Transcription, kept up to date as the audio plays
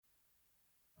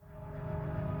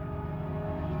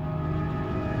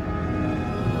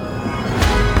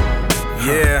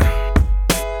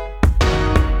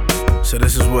So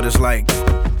this is what it's like.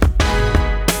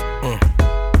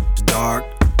 It's dark.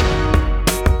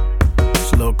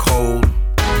 It's a little cold.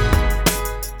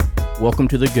 Welcome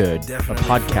to The Good, Definitely a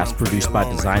podcast produced by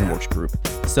DesignWorks Group,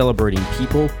 celebrating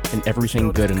people and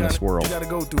everything good in this world. You gotta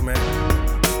go through, man.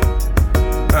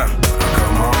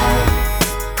 Come on,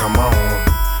 come on,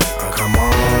 come on, come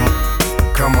on,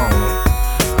 come on,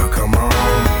 come on,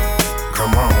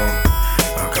 come on,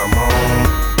 come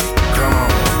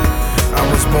on.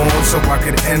 I was born so I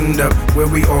could end up where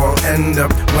we all end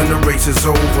up when the race is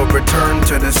over. Return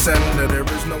to the sender. There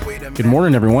is no way to. Good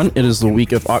morning, everyone. It is the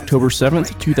week of October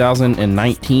 7th,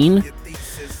 2019.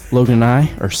 Logan and I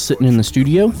are sitting in the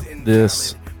studio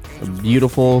this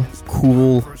beautiful,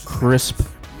 cool, crisp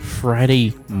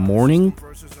Friday morning.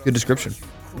 Good description.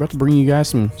 We're about to bring you guys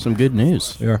some good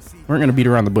news. Yeah. We're not going to beat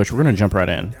around the bush. We're going to jump right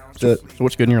in. So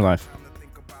what's good in your life?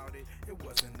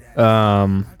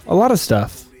 A lot of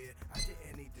stuff.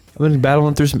 I've been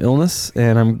battling through some illness,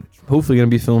 and I'm hopefully going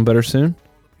to be feeling better soon.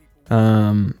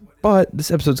 But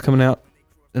this episode's coming out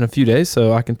in a few days,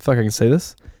 so I can say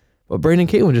this. But Brandon and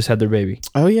Caitlin just had their baby.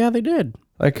 Oh, yeah, they did.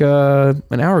 Like an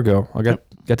hour ago. I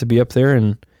got to be up there,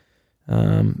 and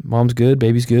mom's good,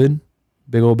 baby's good.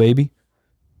 Big old baby.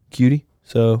 Cutie.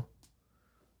 So,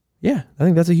 yeah, I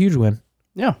think that's a huge win.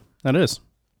 Yeah, that is.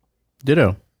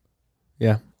 Ditto.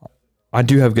 Yeah. I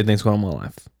do have good things going on in my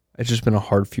life. It's just been a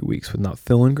hard few weeks with not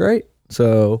feeling great.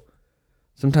 So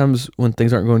sometimes when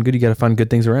things aren't going good, you got to find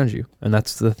good things around you. And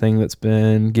that's the thing that's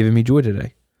been giving me joy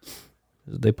today.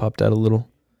 They popped out a little.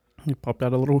 You popped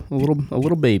out a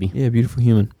little baby. Yeah, beautiful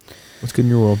human. What's good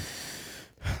in your world?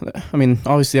 I mean,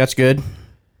 obviously that's good.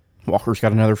 Walker's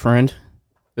got another friend. It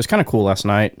was kind of cool last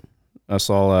night. I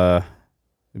saw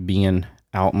being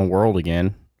out in the world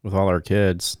again with all our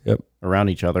kids around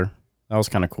each other. That was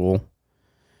kind of cool.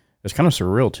 It was kind of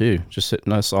surreal too. Just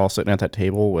sitting at that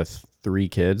table with 3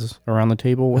 kids around the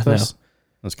table with us. It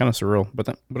was kind of surreal, but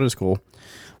it was cool.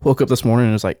 Woke up this morning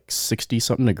and it was like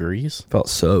 60-something degrees. Felt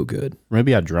so good.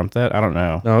 Maybe I dreamt that. I don't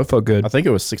know. No, it felt good. I think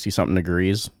it was 60-something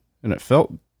degrees, and it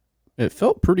felt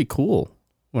pretty cool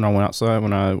when I went outside,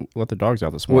 when I let the dogs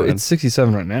out this morning. Well, it's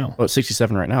 67 right now. Oh, it's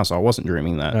 67 right now, so I wasn't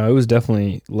dreaming that. No, it was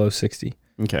definitely low 60.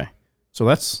 Okay. So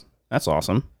that's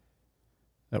awesome.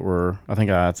 I think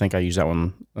I used that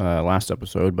one last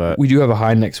episode, but We do have a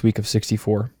high next week of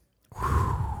 64.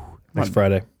 Next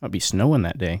Friday. might be snowing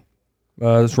that day.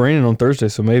 It's raining on Thursday,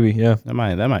 so maybe, yeah. That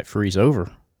might freeze over.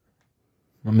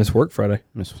 I miss work Friday.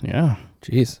 Yeah.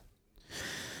 Jeez.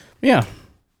 Yeah.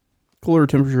 Cooler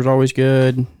temperature is always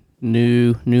good.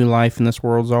 New life in this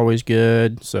world is always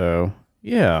good. So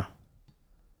yeah,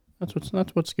 that's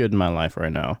what's good in my life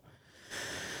right now.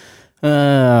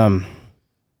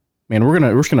 Man, we're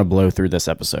just gonna blow through this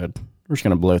episode. We're just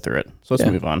gonna blow through it. So let's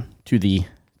move on to the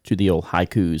old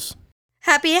haikus.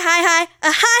 Happy haikus.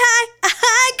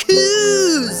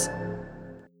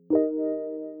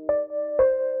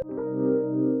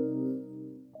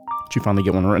 Did you finally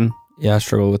get one written? Yeah, I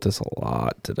struggle with this a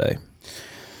lot today.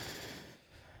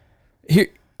 Here,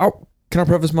 can I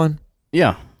preface mine?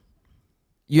 Yeah.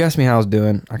 You asked me how I was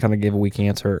doing. I kind of gave a weak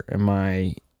answer, and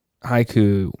my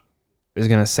haiku is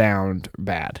going to sound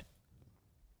bad.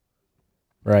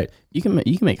 Right? You can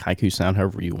make haiku sound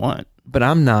however you want. But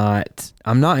I'm not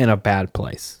in a bad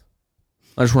place.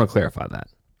 I just want to clarify that.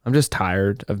 I'm just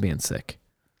tired of being sick.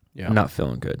 Yeah. I'm not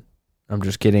feeling good. I'm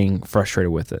just getting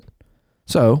frustrated with it.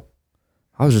 So,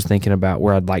 I was just thinking about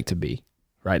where I'd like to be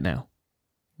right now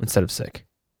instead of sick.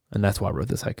 And that's why I wrote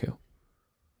this haiku.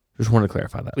 Just wanted to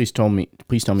clarify that. Please tell me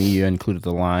you included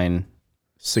the line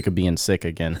 "sick of being sick"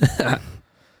 again.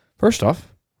 First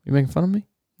off, you making fun of me?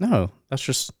 No, that's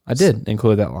just... I did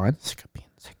include that line. Sick of being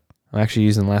sick. I'm actually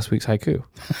using last week's haiku.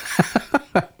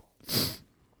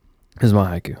 Here's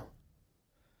my haiku.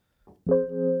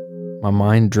 My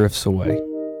mind drifts away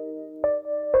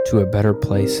to a better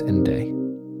place and day.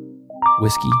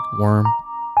 Whiskey, worm,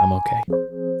 I'm okay.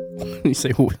 You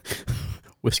say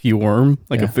whiskey worm?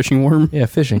 Like a fishing worm? Yeah,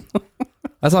 fishing.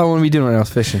 That's all I want to be doing right now is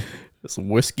fishing. It's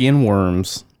whiskey and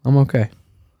worms. I'm okay.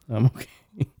 I'm okay.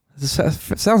 This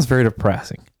sounds very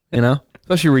depressing, you know?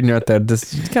 Especially reading it there.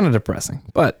 It's kind of depressing,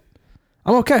 but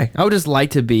I'm okay. I would just like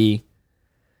to be,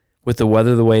 with the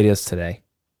weather the way it is today,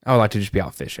 I would like to just be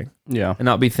out fishing. Yeah. And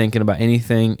not be thinking about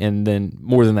anything, and then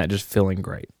more than that, just feeling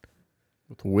great.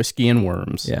 With whiskey and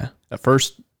worms. Yeah. At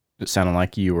first, it sounded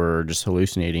like you were just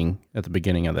hallucinating at the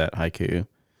beginning of that haiku.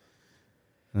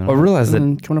 I realized that...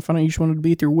 Coming to find out you just wanted to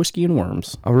be through whiskey and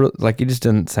worms. It just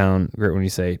didn't sound great when you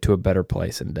say to a better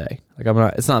place and day.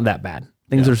 It's not that bad.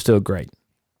 Things are still great,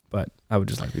 but I would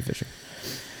just like to be fishing.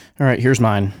 All right, here's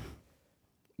mine,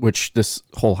 which this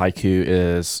whole haiku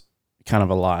is kind of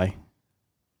a lie.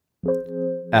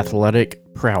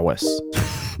 Athletic prowess.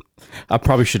 I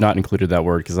probably should not included that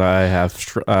word because I have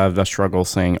a struggle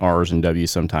saying R's and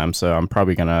W's sometimes. So I'm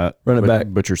probably gonna Run it back.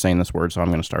 butcher saying this word. So I'm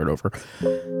gonna start over.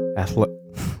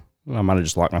 I might have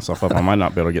just locked myself up. I might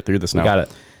not be able to get through this now. Got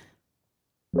it.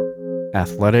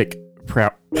 Athletic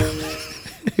prow.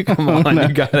 Come on, No.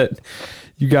 you got it.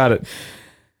 You got it.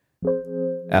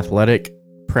 Athletic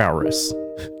prowess.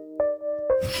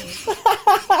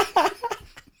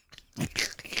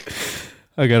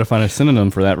 I gotta find a synonym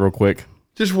for that real quick.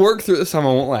 Just work through it this time. I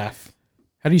won't laugh.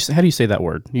 How do you say that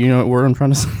word? You know what word I'm trying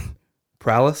to say?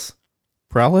 Prowess.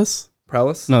 Prowess?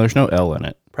 Prowess. No, there's no L in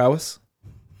it. Prowess.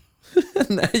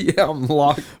 Yeah, I'm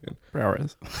locked.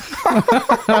 Prowess.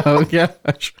 Oh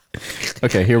gosh.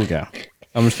 Okay, here we go.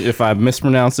 If I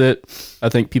mispronounce it, I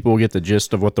think people will get the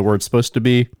gist of what the word's supposed to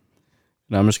be.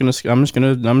 And I'm just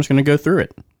gonna go through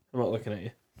it. I'm not looking at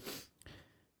you.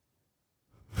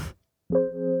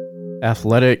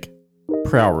 Athletic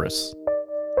prowess.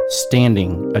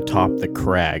 Standing atop the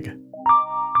crag.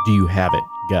 Do you have it,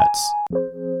 guts?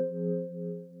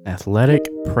 Athletic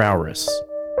prowess.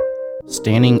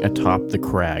 Standing atop the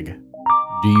crag.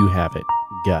 Do you have it,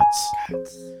 guts?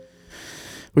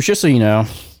 Which, just so you know,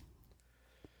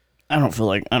 I don't feel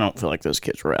like those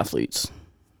kids were athletes.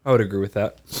 I would agree with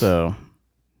that. So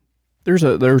there's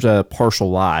a partial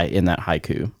lie in that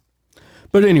haiku.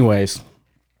 But anyways,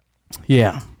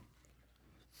 yeah.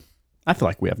 I feel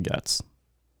like we have guts.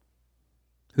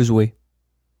 Who's we?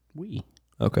 We.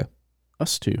 Okay.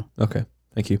 Us too. Okay.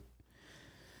 Thank you.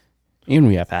 And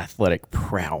we have athletic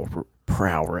prowess.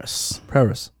 Prowess.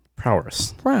 Prowess.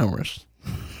 Prowess.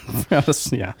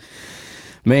 Prowess, yeah.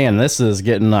 Man, this is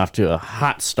getting off to a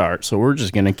hot start, so we're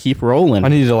just going to keep rolling. I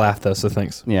needed to laugh though, so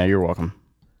thanks. Yeah, you're welcome.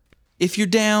 If you're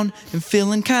down and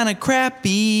feeling kind of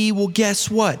crappy, well,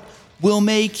 guess what? We'll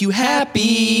make you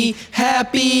happy.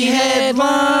 Happy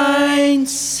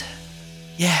headlines.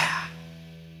 Yeah.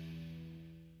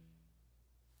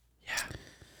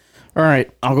 All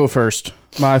right, I'll go first.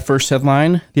 My first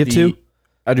headline. You have two?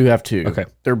 I do have two. Okay.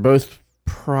 They're both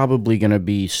probably going to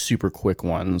be super quick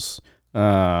ones.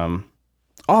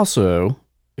 Also,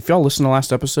 if y'all listened to the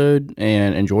last episode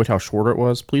and enjoyed how short it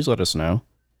was, please let us know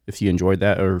if you enjoyed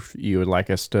that or if you would like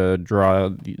us to draw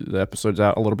the episodes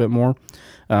out a little bit more.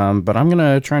 But I'm going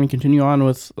to try and continue on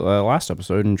with last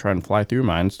episode and try and fly through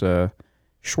mine to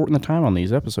shorten the time on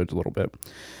these episodes a little bit.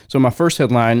 So my first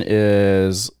headline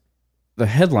is... The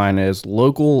headline is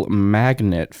local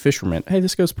magnet fisherman. Hey,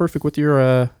 this goes perfect with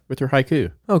your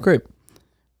haiku. Oh, great.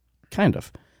 Kind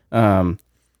of.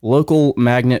 Local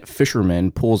magnet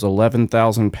fisherman pulls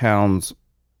 11,000 pounds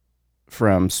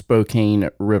from Spokane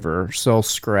River, sells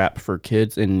scrap for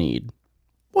kids in need.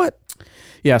 What?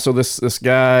 Yeah, so this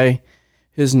guy,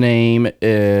 his name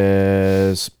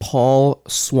is Paul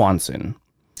Swanson.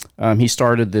 He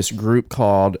started this group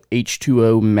called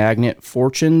H2O Magnet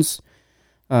Fortunes.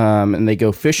 And they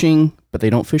go fishing, but they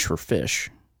don't fish for fish.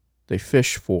 They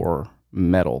fish for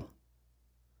metal.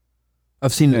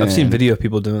 I've seen video of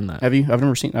people doing that. Have you? I've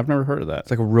never heard of that. It's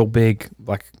like a real big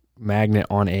like magnet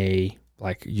on a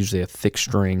like usually a thick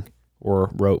string or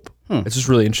rope. It's just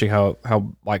really interesting how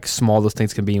like small those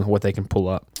things can be and what they can pull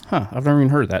up. Huh, I've never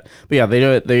even heard of that. But yeah,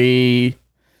 they're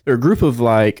a group of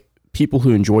like people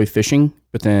who enjoy fishing,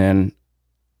 but then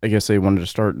I guess they wanted to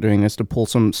start doing this to pull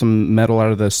some metal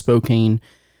out of the Spokane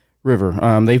River.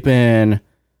 They've been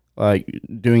like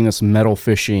doing this metal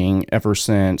fishing ever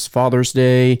since Father's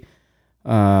Day.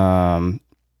 They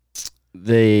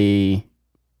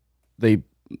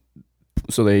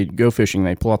go fishing,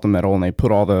 they pull out the metal and they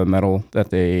put all the metal that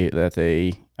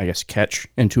they I guess catch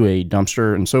into a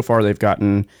dumpster. And so far they've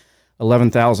gotten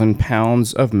 11,000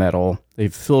 pounds of metal.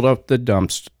 They've filled up the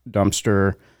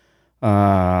dumpster.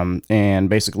 And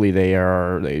basically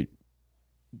they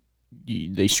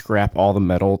scrap all the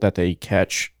metal that they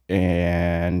catch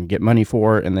and get money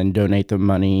for it and then donate the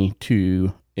money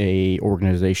to a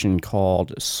organization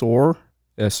called SOAR,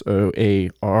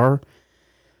 SOAR,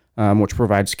 which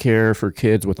provides care for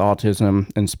kids with autism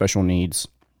and special needs.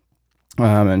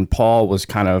 And Paul was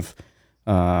kind of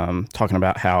talking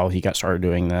about how he got started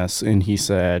doing this, and he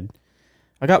said,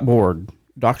 I got bored.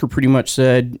 Doctor pretty much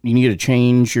said, you need to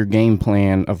change your game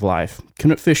plan of life.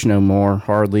 Couldn't fish no more,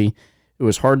 hardly. It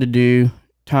was hard to do,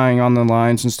 tying on the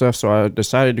lines and stuff, so I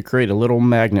decided to create a little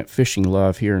magnet fishing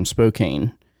love here in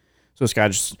Spokane. So this guy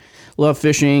just loved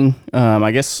fishing.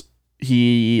 I guess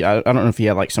I don't know if he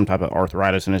had like some type of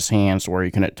arthritis in his hands where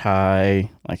he couldn't tie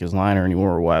like his liner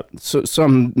anymore or what. So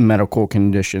some medical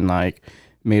condition like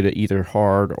made it either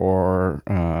hard or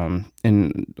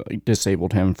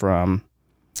disabled him from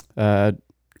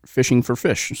fishing for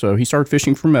fish. So he started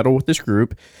fishing for metal with this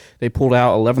group. They pulled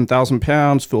out 11,000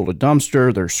 pounds, filled a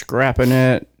dumpster. They're scrapping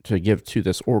it to give to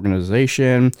this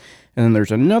organization. And then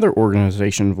there's another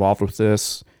organization involved with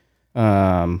this,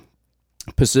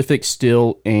 Pacific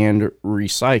Steel and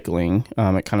Recycling.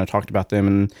 It kind of talked about them,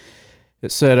 and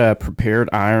it said prepared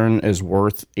iron is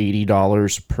worth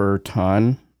 $80 per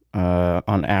ton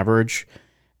on average.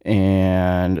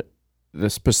 And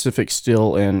this Pacific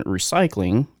Steel and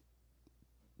Recycling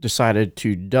decided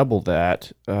to double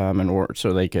that in order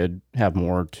so they could have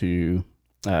more to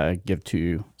give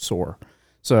to SOAR.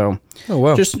 So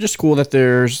just cool that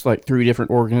there's like 3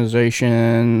 different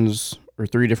organizations or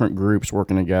 3 different groups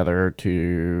working together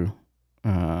to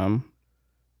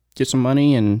get some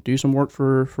money and do some work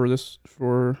for these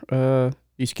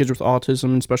kids with autism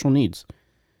and special needs.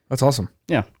 That's awesome.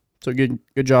 Yeah. So good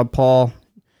job, Paul.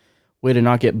 Way to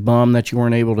not get bummed that you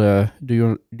weren't able to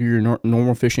do your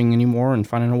normal fishing anymore, and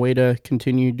finding a way to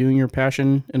continue doing your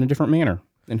passion in a different manner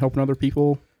and helping other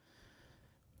people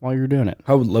while you're doing it.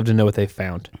 I would love to know what they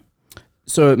found.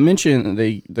 So it mentioned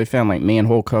they found like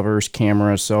manhole covers,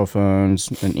 cameras, cell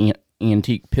phones, an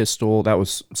antique pistol. That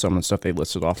was some of the stuff they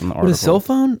listed off in the article. With a cell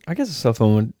phone? I guess a cell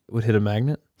phone would hit a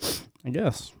magnet. I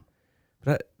guess.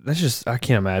 But that's just, I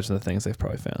can't imagine the things they've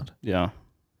probably found. Yeah.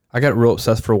 I got real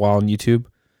obsessed for a while on YouTube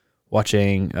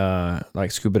watching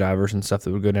like scuba divers and stuff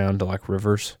that would go down to like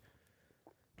rivers,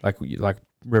 like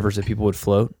rivers that people would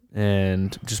float,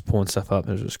 and just pulling stuff up.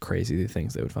 It was just crazy the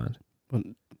things they would find.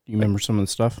 You remember some of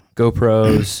the stuff?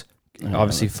 GoPros,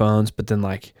 obviously phones, but then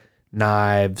like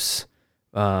knives.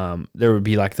 There would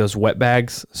be like those wet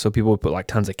bags, so people would put like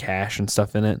tons of cash and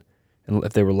stuff in it, and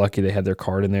if they were lucky, they had their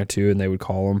card in there too, and they would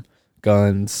call them.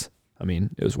 Guns. I mean,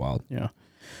 it was wild. Yeah.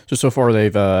 So far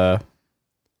they've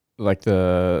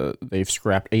they've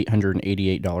scrapped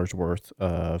 $888 worth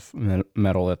of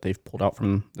metal that they've pulled out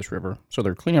from this river. So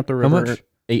they're cleaning up the river. How much?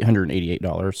 $888.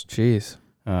 Jeez.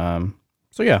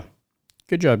 So yeah,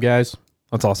 good job, guys.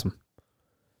 That's awesome.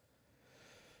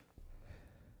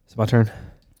 It's my turn.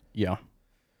 Yeah.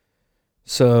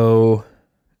 So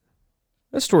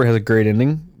this story has a great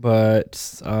ending,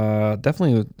 but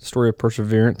definitely a story of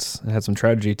perseverance. It had some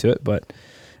tragedy to it, but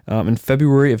in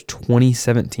February of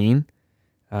 2017,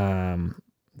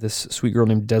 this sweet girl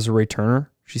named Desiree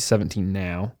Turner, she's 17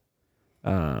 now,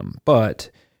 but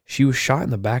she was shot in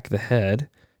the back of the head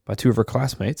by 2 of her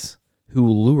classmates who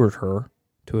lured her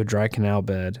to a dry canal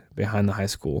bed behind the high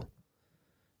school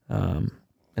in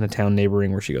a town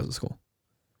neighboring where she goes to school.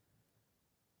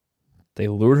 They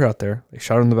lured her out there. They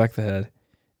shot her in the back of the head.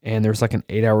 And there was like an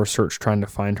 8-hour search trying to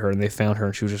find her, and they found her,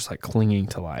 and she was just like clinging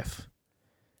to life.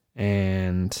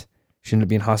 And she ended up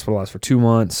being hospitalized for 2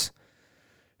 months,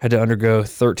 had to undergo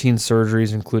 13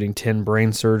 surgeries, including 10 brain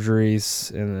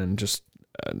surgeries, and then just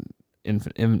an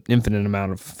infinite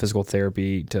amount of physical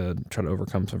therapy to try to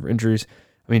overcome some of her injuries.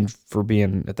 I mean, for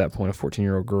being at that point a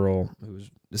 14-year-old girl who was,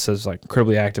 it says like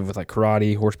incredibly active with like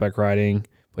karate, horseback riding,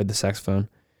 played the saxophone.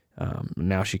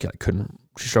 Now she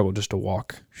struggled just to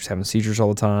walk. She's having seizures all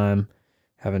the time,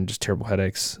 having just terrible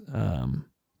headaches.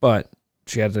 But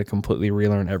she had to completely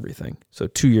relearn everything. So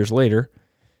 2 years later,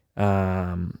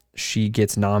 she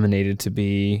gets nominated to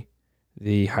be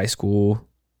the high school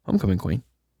homecoming queen.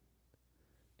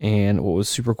 And what was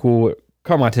super cool, what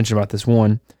caught my attention about this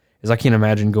one, is I can't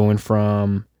imagine going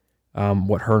from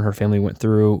what her and her family went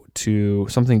through to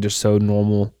something just so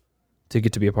normal, to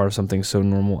get to be a part of something so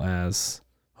normal as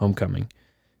homecoming.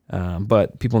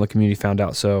 But people in the community found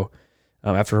out. So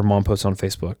after her mom posted on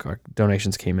Facebook,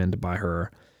 donations came in to buy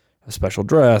her a special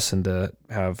dress and to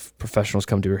have professionals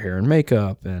come do her hair and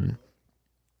makeup. And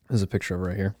there's a picture of her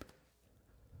right here.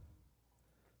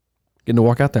 Getting to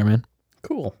walk out there, man.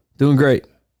 Cool. Doing great.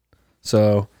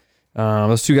 So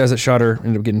those 2 guys that shot her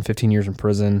ended up getting 15 years in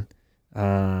prison.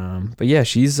 But yeah,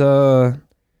 she's a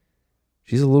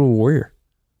little warrior.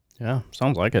 Yeah,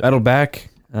 sounds like it. Battled back.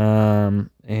 And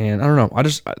I don't know.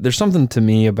 There's something to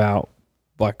me about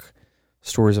like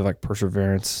stories of like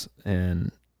perseverance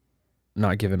and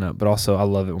not giving up, but also I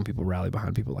love it when people rally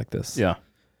behind people like this. Yeah.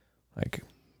 Like,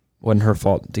 wasn't her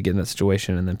fault to get in that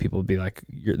situation, and then people would be like,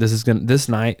 this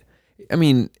night. I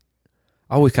mean,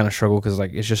 I always kind of struggle because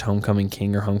like it's just homecoming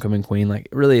king or homecoming queen. Like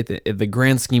really, at the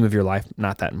grand scheme of your life,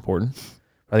 not that important.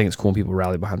 But I think it's cool when people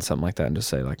rally behind something like that and just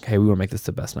say like, hey, we want to make this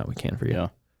the best night we can for you. Yeah,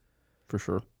 for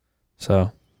sure.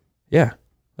 So, yeah,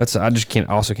 I just can't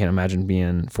imagine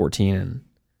being 14 and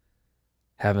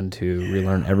having to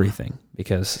relearn everything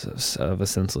because of a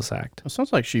senseless act. It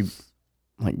sounds like she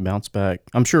like bounced back.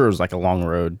 I'm sure it was like a long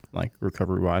road, like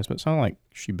recovery wise, but it sounded like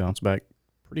she bounced back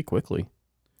pretty quickly.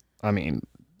 I mean,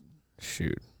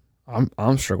 shoot,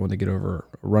 I'm struggling to get over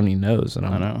a runny nose, and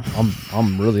I know.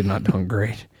 I'm really not doing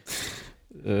great.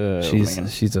 Man.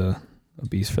 She's a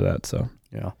beast for that. So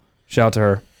Yeah. shout out to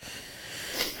her.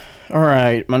 All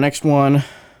right, my next one.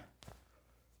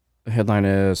 The headline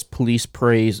is Police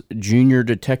Praise Junior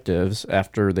Detectives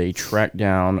After They Track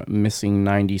Down Missing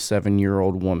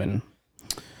 97-Year-Old Woman.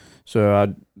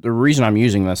 So the reason I'm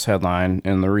using this headline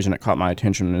and the reason it caught my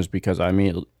attention is because I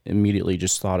immediately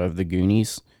just thought of the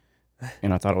Goonies,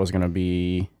 and I thought it was going to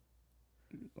be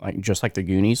like just like the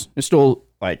Goonies. It still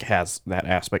like has that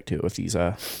aspect to it with these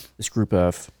this group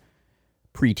of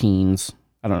preteens.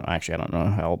 I don't know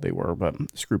how old they were, but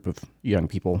this group of young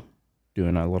people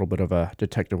doing a little bit of a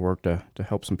detective work to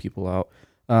help some people out.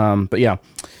 But yeah,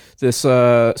 this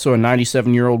so a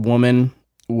 97-year-old woman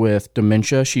with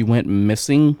dementia, she went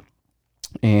missing,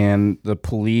 and the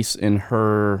police in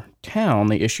her town,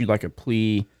 they issued like a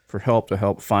plea for help to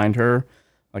help find her,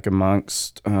 like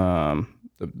amongst the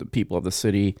people of the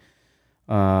city.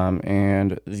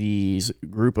 And these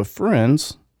group of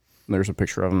friends, there's a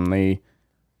picture of them. They,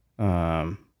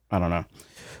 I don't know,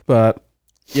 but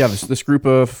yeah, this group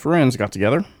of friends got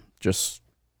together, just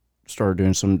started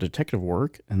doing some detective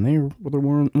work, and they were the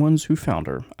ones who found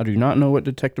her. I do not know what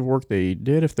detective work they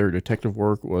did, if their detective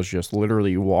work was just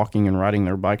literally walking and riding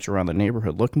their bikes around the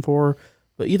neighborhood looking for her,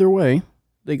 but either way,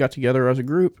 they got together as a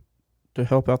group to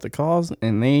help out the cause,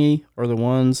 and they are the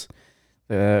ones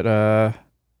that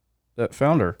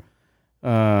found her.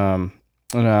 And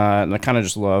I kind of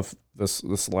just love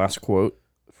this last quote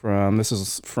this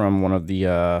is from one of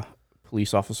the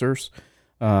police officers.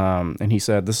 And he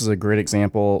said, "This is a great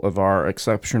example of our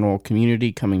exceptional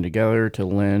community coming together to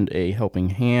lend a helping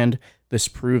hand. This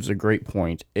proves a great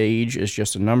point. Age is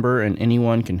just a number, and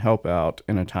anyone can help out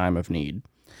in a time of need."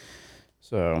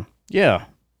 So, yeah,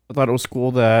 I thought it was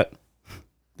cool that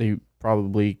they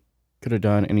probably could have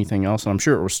done anything else. And I'm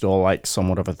sure it was still like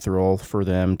somewhat of a thrill for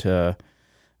them to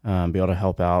be able to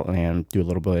help out and do a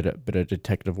little bit of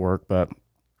detective work. But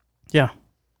yeah,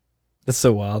 That's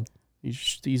so wild.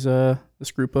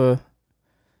 This group of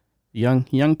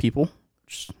young people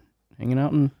just hanging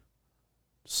out and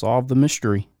solve the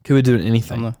mystery. Could be doing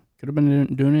anything. Could have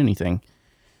been doing anything.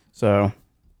 So,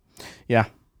 yeah,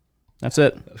 that's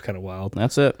it. That was kind of wild.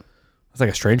 That's it. It's like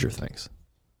a Stranger Things.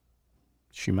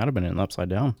 She might have been in the Upside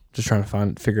Down. Just trying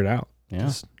to figure it out. Yeah.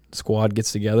 Just squad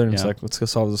gets together and it's Yeah. like, let's go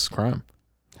solve this crime.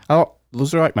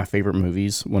 Those are like my favorite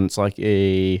movies when it's like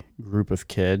a group of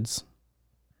kids,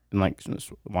 and like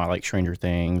why I like Stranger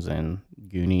Things and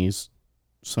Goonies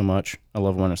so much. I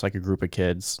love when it's like a group of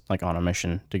kids like on a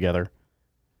mission together.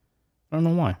 I don't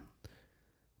know why.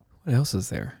 What else is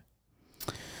there?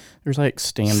 There's like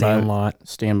Stand by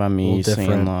Me, Little different.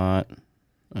 Sandlot.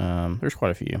 There's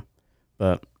quite a few,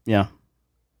 but yeah,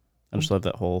 I just love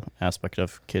that whole aspect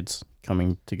of kids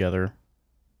coming together.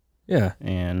 Yeah.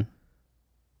 And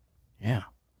yeah,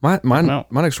 My No.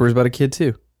 next story is about a kid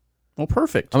too. well,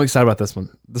 perfect. I'm excited about this one.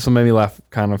 This one made me laugh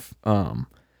kind of.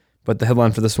 But the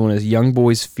headline for this one is Young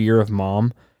Boy's Fear of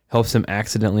Mom Helps Him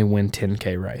Accidentally Win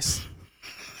 10K Race.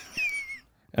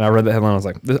 And I read the headline. I was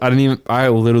like, I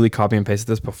literally copy and pasted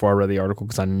this before I read the article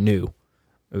because I knew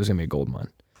it was going to be a gold mine.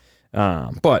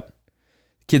 But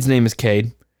the kid's name is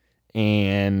Cade,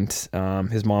 and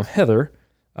his mom, Heather,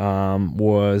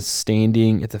 was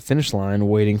standing at the finish line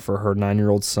waiting for her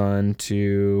 9-year-old son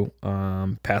to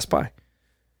pass by.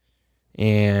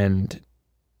 And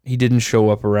he didn't show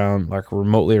up around, like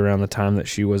remotely around the time that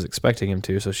she was expecting him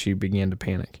to, so she began to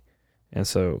panic. And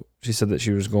so she said that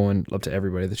she was going up to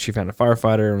everybody, that she found a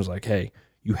firefighter and was like, "Hey,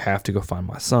 you have to go find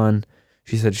my son."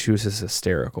 She said she was just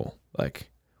hysterical. Like,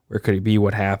 where could he be?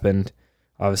 What happened?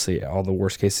 Obviously, all the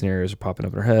worst case scenarios are popping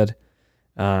up in her head.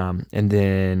 And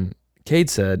then Cade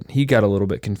said he got a little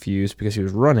bit confused because he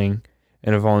was running,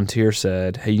 and a volunteer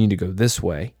said, "Hey, you need to go this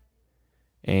way."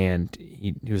 And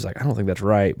he was like, "I don't think that's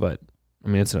right, but I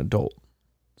mean, it's an adult."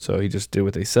 So he just did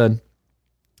what they said.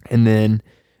 And then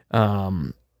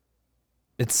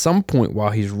at some point while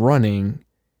he's running,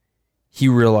 he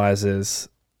realizes,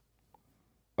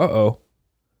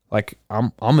 like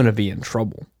I'm going to be in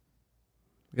trouble.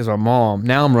 Because my mom,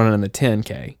 now I'm running in the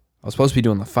 10K. I was supposed to be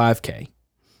doing the 5K.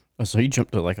 Oh, so he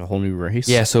jumped to like a whole new race.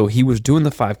 Yeah, so he was doing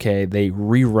the 5K. They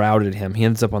rerouted him. He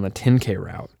ends up on the 10K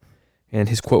route. And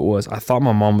his quote was, "I thought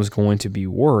my mom was going to be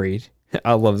worried."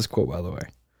 I love this quote, by the way.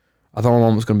 "I thought my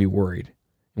mom was going to be worried.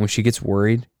 And when she gets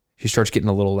worried, she starts getting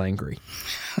a little angry."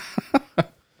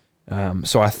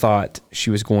 So I thought she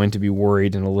was going to be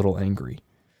worried and a little angry.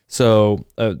 So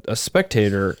a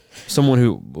spectator, someone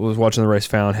who was watching the race,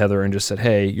 found Heather and just said,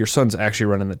 "Hey, your son's actually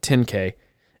running the 10K,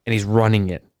 and he's running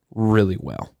it really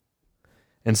well."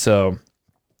 And so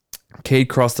Cade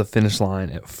crossed the finish line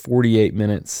at 48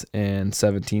 minutes and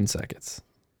 17 seconds.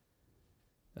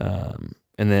 And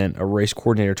then a race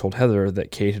coordinator told Heather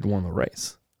that Cade had won the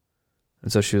race.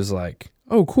 And so she was like,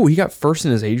 oh, cool. He got first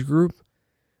in his age group.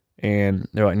 And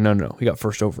they're like, no, he got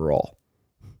first overall.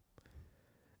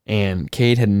 And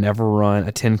Cade had never run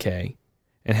a 10K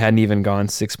and hadn't even gone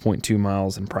 6.2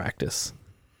 miles in practice.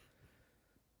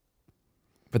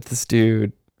 But this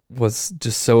dude was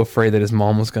just so afraid that his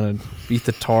mom was going to beat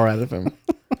the tar out of him.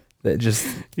 That just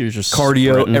He was just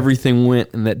cardio, sprinting. everything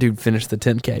went, and that dude finished the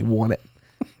 10K, won it.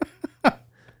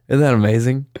 Isn't that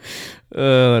amazing?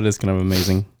 That is kind of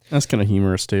amazing. That's kind of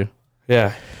humorous too.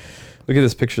 Yeah. Look at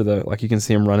this picture, though. Like, you can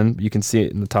see him running. You can see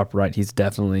it in the top right.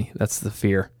 That's the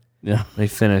fear. Yeah. When he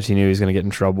finished, he knew he was going to get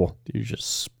in trouble. He was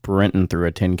just sprinting through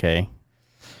a 10K.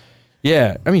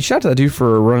 Yeah. I mean, shout out to that dude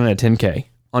for running a 10K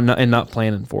and not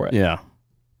planning for it. Yeah.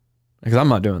 Because I'm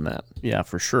not doing that. Yeah,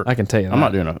 for sure. I can tell you that. I'm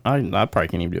not doing I probably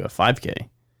can't even do a 5K.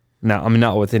 No, I mean,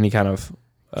 not with any kind of...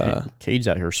 Cade's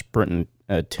out here sprinting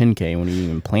a 10K when he didn't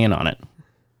even plan on it.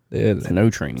 With no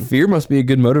training. Fear must be a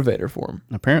good motivator for him.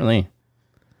 Apparently.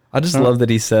 I just love that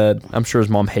he said, I'm sure his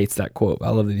mom hates that quote. I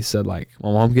love that he said, like,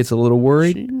 my mom gets a little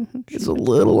worried, gets a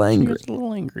little angry. Gets a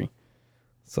little angry.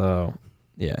 So,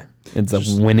 yeah, ends up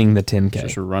winning the 10K.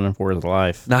 Just running for his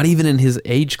life. Not even in his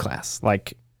age class.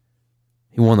 Like,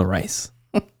 he won the race.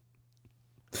 I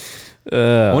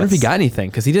wonder if he got anything,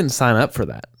 because he didn't sign up for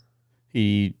that.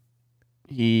 He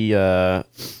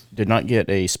did not get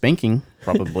a spanking,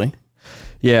 probably.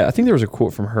 Yeah, I think there was a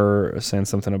quote from her saying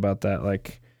something about that.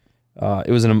 Like,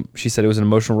 she said it was an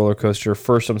emotional roller coaster.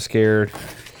 First, I'm scared.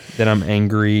 Then I'm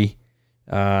angry.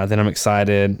 Then I'm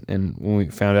excited. And when we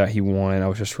found out he won, I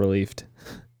was just relieved.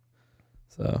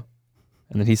 So,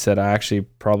 and then he said, I actually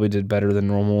probably did better than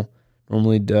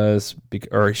normally does.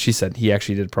 Or she said he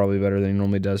actually did probably better than he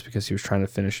normally does because he was trying to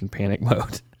finish in panic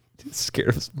mode. He's scared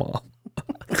of his mom.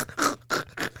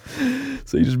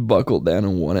 So he just buckled down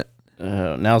and won it.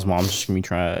 Now his mom's just going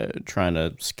to be trying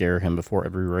to scare him before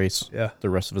every race. Yeah.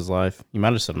 The rest of his life. He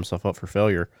might have set himself up for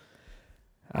failure.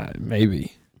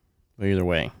 Maybe. But either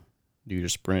way, dude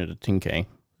just sprinted a 10K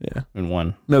Yeah. and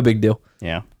won. No big deal.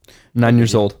 Yeah. 9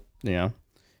 years old. Yeah.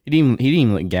 He didn't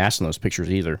even look gas in those pictures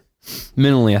either.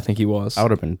 Mentally, I think he was. I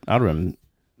would have been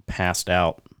passed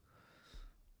out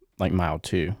like mile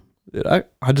 2. Dude, I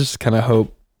just kind of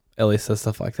hope Ellie says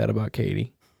stuff like that about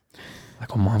Katie.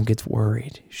 Like, when mom gets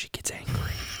worried, she gets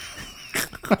angry.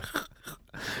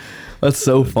 That's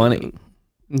so funny.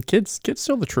 And kids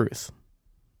tell the truth.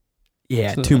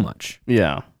 Yeah, too much.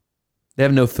 Yeah. They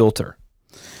have no filter.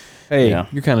 Hey, Yeah.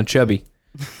 you're kind of chubby.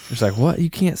 It's like, what?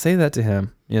 You can't say that to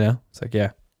him. You know? It's like,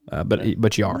 yeah,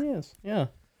 but you are. Yes. Yeah.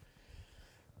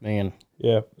 Man.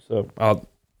 Yeah. So that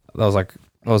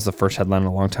was the first headline in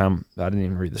a long time. I didn't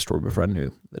even read the story before I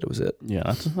knew that it was it.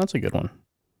 Yeah, that's a good one.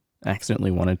 Accidentally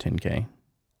won a 10K.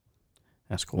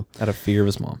 That's cool. Out of fear of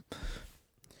his mom.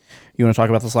 You want to talk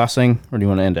about this last thing, or do you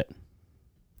want to end it?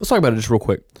 Let's talk about it just real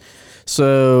quick.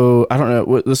 So I don't know.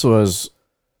 What this was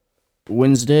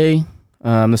Wednesday.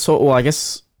 I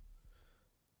guess.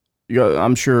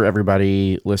 I'm sure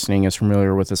everybody listening is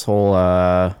familiar with this whole.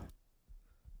 I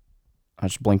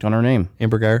just blinked on her name.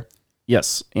 Amber Geiger.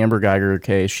 Yes, Amber Geiger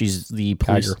case. She's the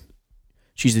police. Geiger.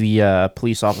 She's the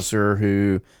police officer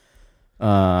who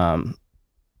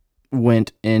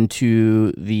went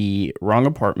into the wrong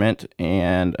apartment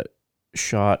and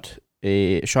shot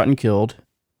and killed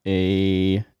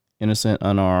a innocent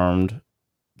unarmed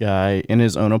guy in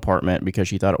his own apartment because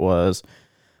she thought it was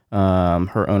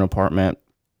her own apartment.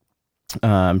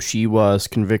 She was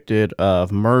convicted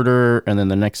of murder and then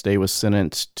the next day was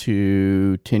sentenced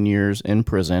to 10 years in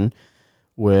prison,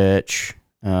 which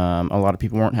a lot of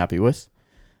people weren't happy with.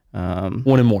 One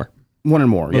and more.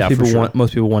 Most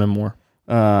people wanted more.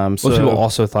 Most so, people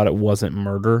also thought it wasn't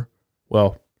murder.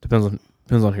 Well, depends on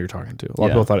who you're talking to. A lot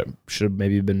of people thought it should have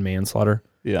maybe been manslaughter.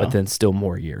 Yeah. But then still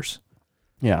more years.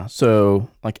 Yeah. So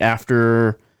like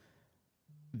after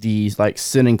the like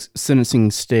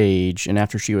sentencing stage and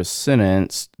after she was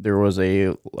sentenced, there was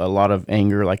a lot of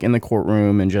anger like in the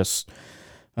courtroom and just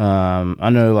I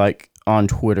know like on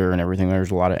Twitter and everything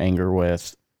there's a lot of anger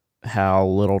with how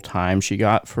little time she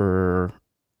got for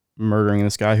murdering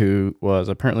this guy who was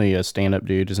apparently a stand-up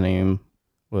dude. His name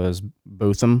was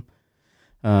Botham.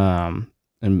 And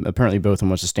apparently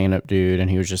Botham was a stand-up dude and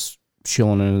he was just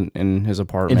chilling in his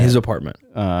apartment.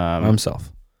 By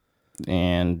himself.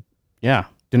 And yeah,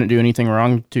 didn't do anything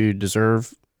wrong to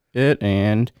deserve it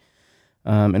and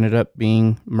ended up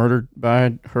being murdered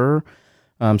by her.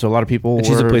 So a lot of people And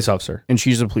she's a police officer. And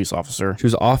she's a police officer. She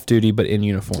was off duty but in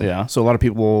uniform. Yeah. So a lot of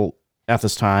people at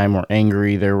this time were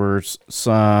angry. There were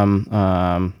some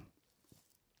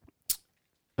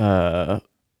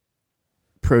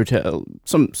protest,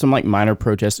 some like minor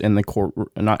protests in the court,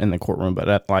 not in the courtroom, but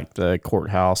at like the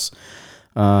courthouse,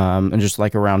 and just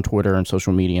like around Twitter and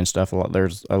social media and stuff.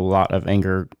 There's a lot of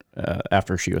anger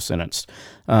after she was sentenced.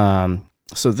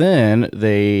 So then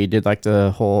they did like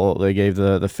they gave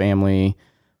the family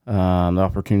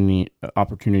the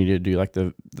opportunity to do like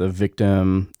the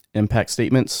victim impact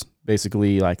statements,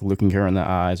 basically like looking her in the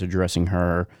eyes, addressing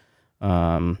her.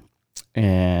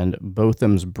 And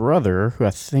Botham's brother, who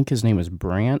I think his name is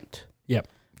Brant. Yep,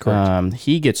 correct.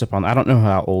 He gets up on, I don't know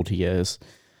how old he is.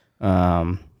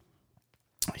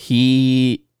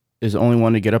 He is the only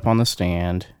one to get up on the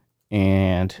stand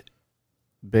and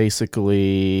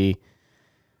basically,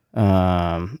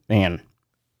 man,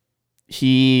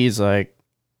 he's like,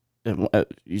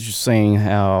 he's just saying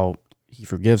how he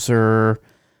forgives her,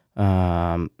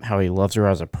 how he loves her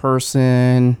as a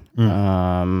person,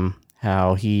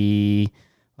 how he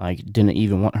like didn't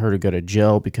even want her to go to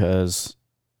jail because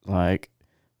like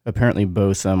apparently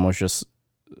Botham was just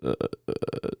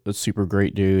a super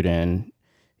great dude, and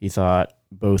he thought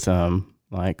Botham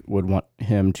like would want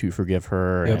him to forgive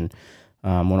her. Yep. And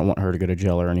wouldn't want her to go to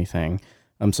jail or anything.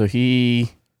 So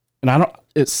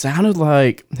it sounded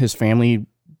like his family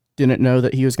didn't know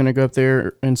that he was going to go up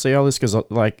there and say all this, because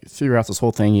like throughout this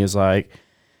whole thing he was like,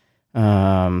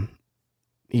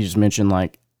 he just mentioned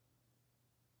like,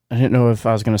 I didn't know if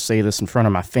I was going to say this in front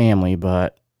of my family,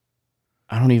 but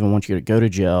I don't even want you to go to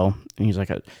jail. And he's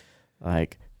like, I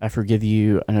forgive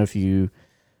you. I know if you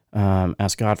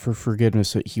ask God for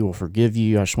forgiveness, that he will forgive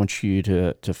you. I just want you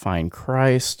to find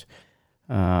Christ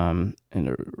and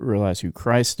to realize who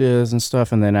Christ is and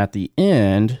stuff. And then at the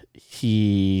end,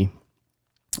 he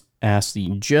asked the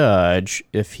judge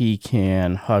if he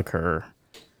can hug her.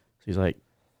 So he's like,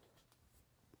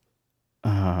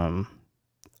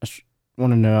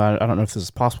 want to know, I don't know if this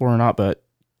is possible or not, but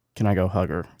can I go hug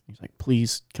her? He's like,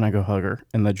 please, can I go hug her?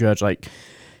 And the judge like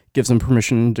gives him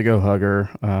permission to go hug her.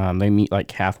 They meet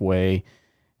like halfway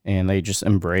and they just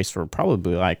embrace for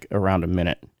probably like around a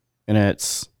minute. And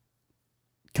it's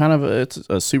kind of it's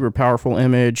a super powerful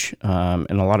image. And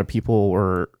a lot of people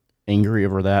were angry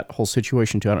over that whole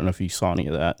situation too. I don't know if you saw any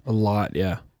of that. A lot,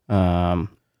 yeah.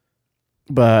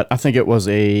 But I think it was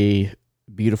a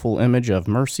beautiful image of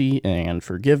mercy and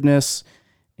forgiveness,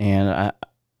 and I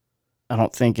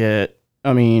don't think it.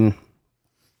 I mean,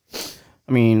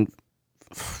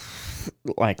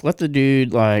 like let the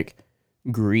dude like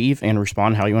grieve and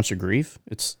respond how he wants to grieve.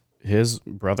 It's his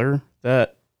brother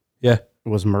that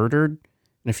was murdered,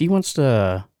 and if he wants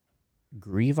to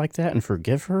grieve like that and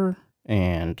forgive her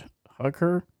and hug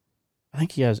her, I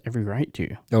think he has every right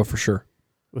to. Oh, for sure.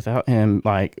 Without him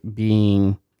like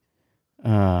being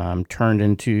turned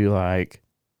into like,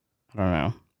 I don't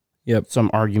know. Yep. Some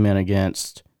argument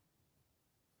against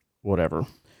whatever.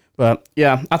 But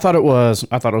yeah, I thought it was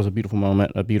a beautiful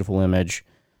moment, a beautiful image.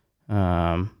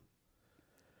 Kudos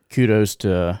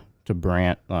to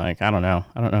Brant. Like, I don't know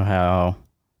how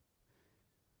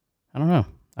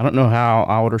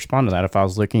I would respond to that if I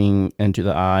was looking into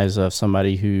the eyes of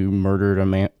somebody who murdered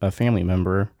a family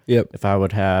member. Yep. If I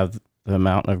would have the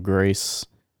amount of grace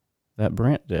that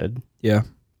Brant did. Yeah.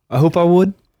 I hope I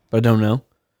would, but I don't know.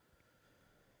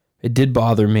 It did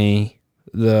bother me,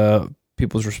 the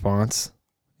people's response,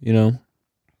 you know?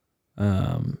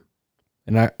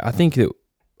 And I think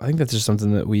that's just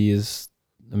something that we as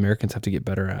Americans have to get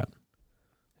better at.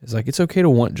 It's like, it's okay to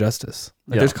want justice.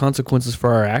 Like, there's consequences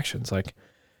for our actions. Like,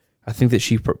 I think that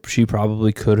she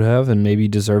probably could have and maybe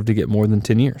deserved to get more than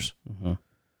 10 years. Mm-hmm.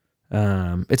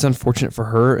 It's unfortunate for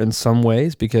her in some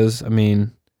ways because, I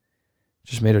mean,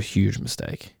 just made a huge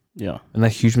mistake. Yeah. And that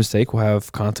huge mistake will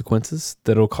have consequences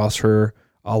that'll cost her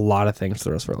a lot of things for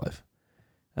the rest of her life.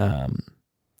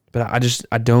 But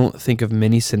I don't think of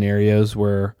many scenarios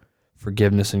where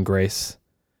forgiveness and grace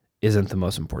isn't the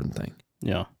most important thing.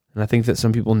 Yeah. And I think that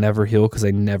some people never heal because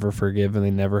they never forgive and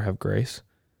they never have grace.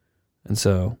 And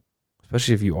so,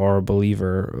 especially if you are a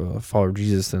believer, a follower of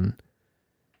Jesus, then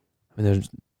I mean,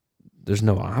 there's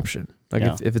no option. Like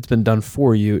if it's been done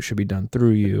for you, it should be done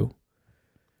through you.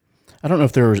 I don't know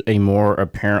if there was a more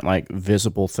apparent, like,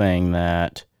 visible thing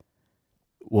that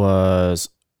was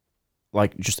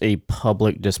like just a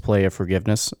public display of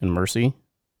forgiveness and mercy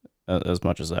as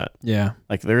much as that. Yeah.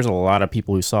 Like, there's a lot of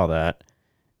people who saw that,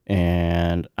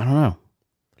 and I don't know,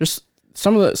 just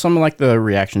some of like the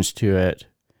reactions to it,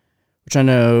 which I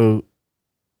know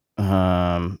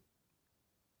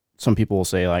some people will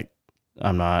say, like,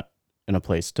 I'm not in a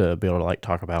place to be able to like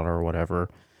talk about it or whatever.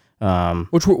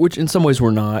 Which in some ways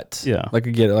we're not. Yeah. Like, I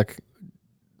get it. Like,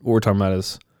 what we're talking about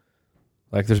is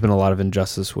like there's been a lot of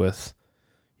injustice with,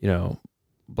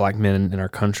 black men in our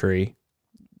country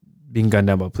being gunned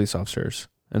down by police officers.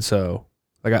 And so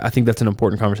like I think that's an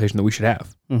important conversation that we should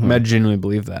have. Mhm. I genuinely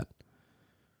believe that.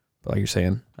 But like you're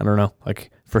saying, I don't know,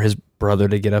 like for his brother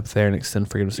to get up there and extend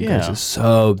forgiveness and grace Yeah. is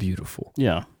so beautiful.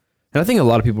 Yeah. And I think a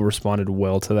lot of people responded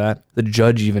well to that. The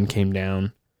judge even came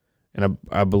down and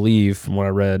I believe from what I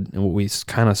read and what we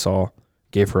kind of saw,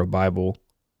 gave her a Bible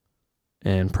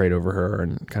and prayed over her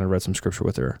and kind of read some scripture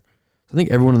with her. I think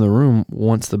everyone in the room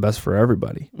wants the best for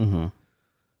everybody. Mm-hmm.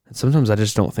 And sometimes I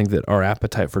just don't think that our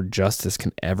appetite for justice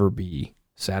can ever be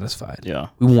satisfied. Yeah.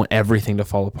 We want everything to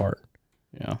fall apart.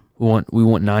 Yeah. We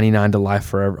want 99 to life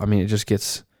forever. I mean, it just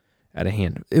gets out of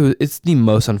hand. It's the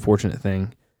most unfortunate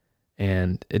thing.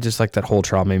 And it just like that whole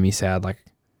trial made me sad, like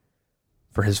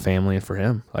for his family and for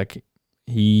him. Like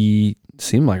he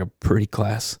seemed like a pretty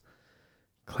class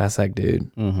act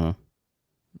dude. Mm-hmm.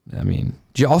 I mean,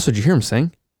 did you hear him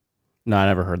sing? No, I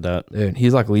never heard that. Dude,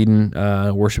 he's like leading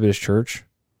worship at his church.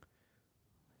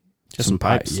 Just some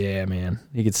pipes. Yeah, man.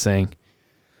 He could sing.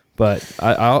 But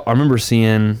I remember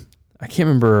seeing, I can't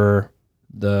remember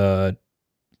the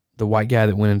white guy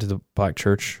that went into the black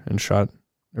church and shot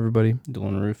everybody.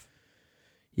 Dylan Roof.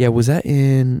 Yeah, was that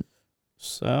in...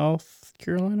 South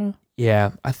Carolina?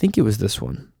 Yeah, I think it was this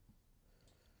one.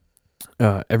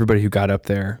 Everybody who got up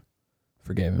there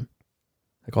forgave him.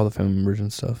 Like all the family members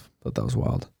and stuff. But that was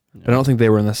wild. Yeah. I don't think they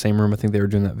were in the same room. I think they were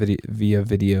doing that via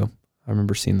video. I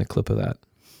remember seeing the clip of that.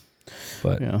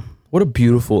 But Yeah. what a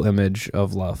beautiful image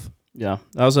of love. Yeah.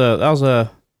 That was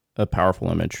a powerful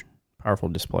image. Powerful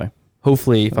display.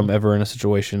 Hopefully, if I'm ever in a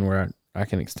situation where I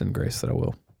can extend grace, that I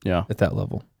will Yeah. at that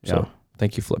level. Yeah. So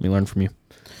thank you for letting me learn from you.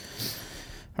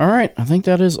 All right. I think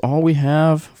that is all we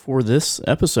have for this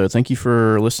episode. Thank you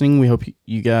for listening. We hope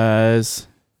you guys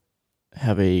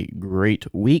have a great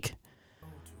week.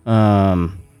 Yeah.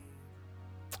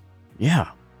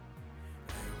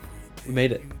 We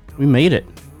made it. We made it.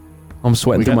 I'm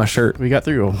sweating We through got- my shirt. We got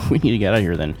through. We need to get out of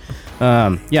here then.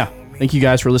 Yeah. Thank you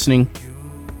guys for listening.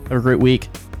 Have a great week.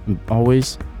 And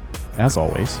always, as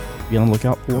always, be on the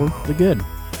lookout for the good.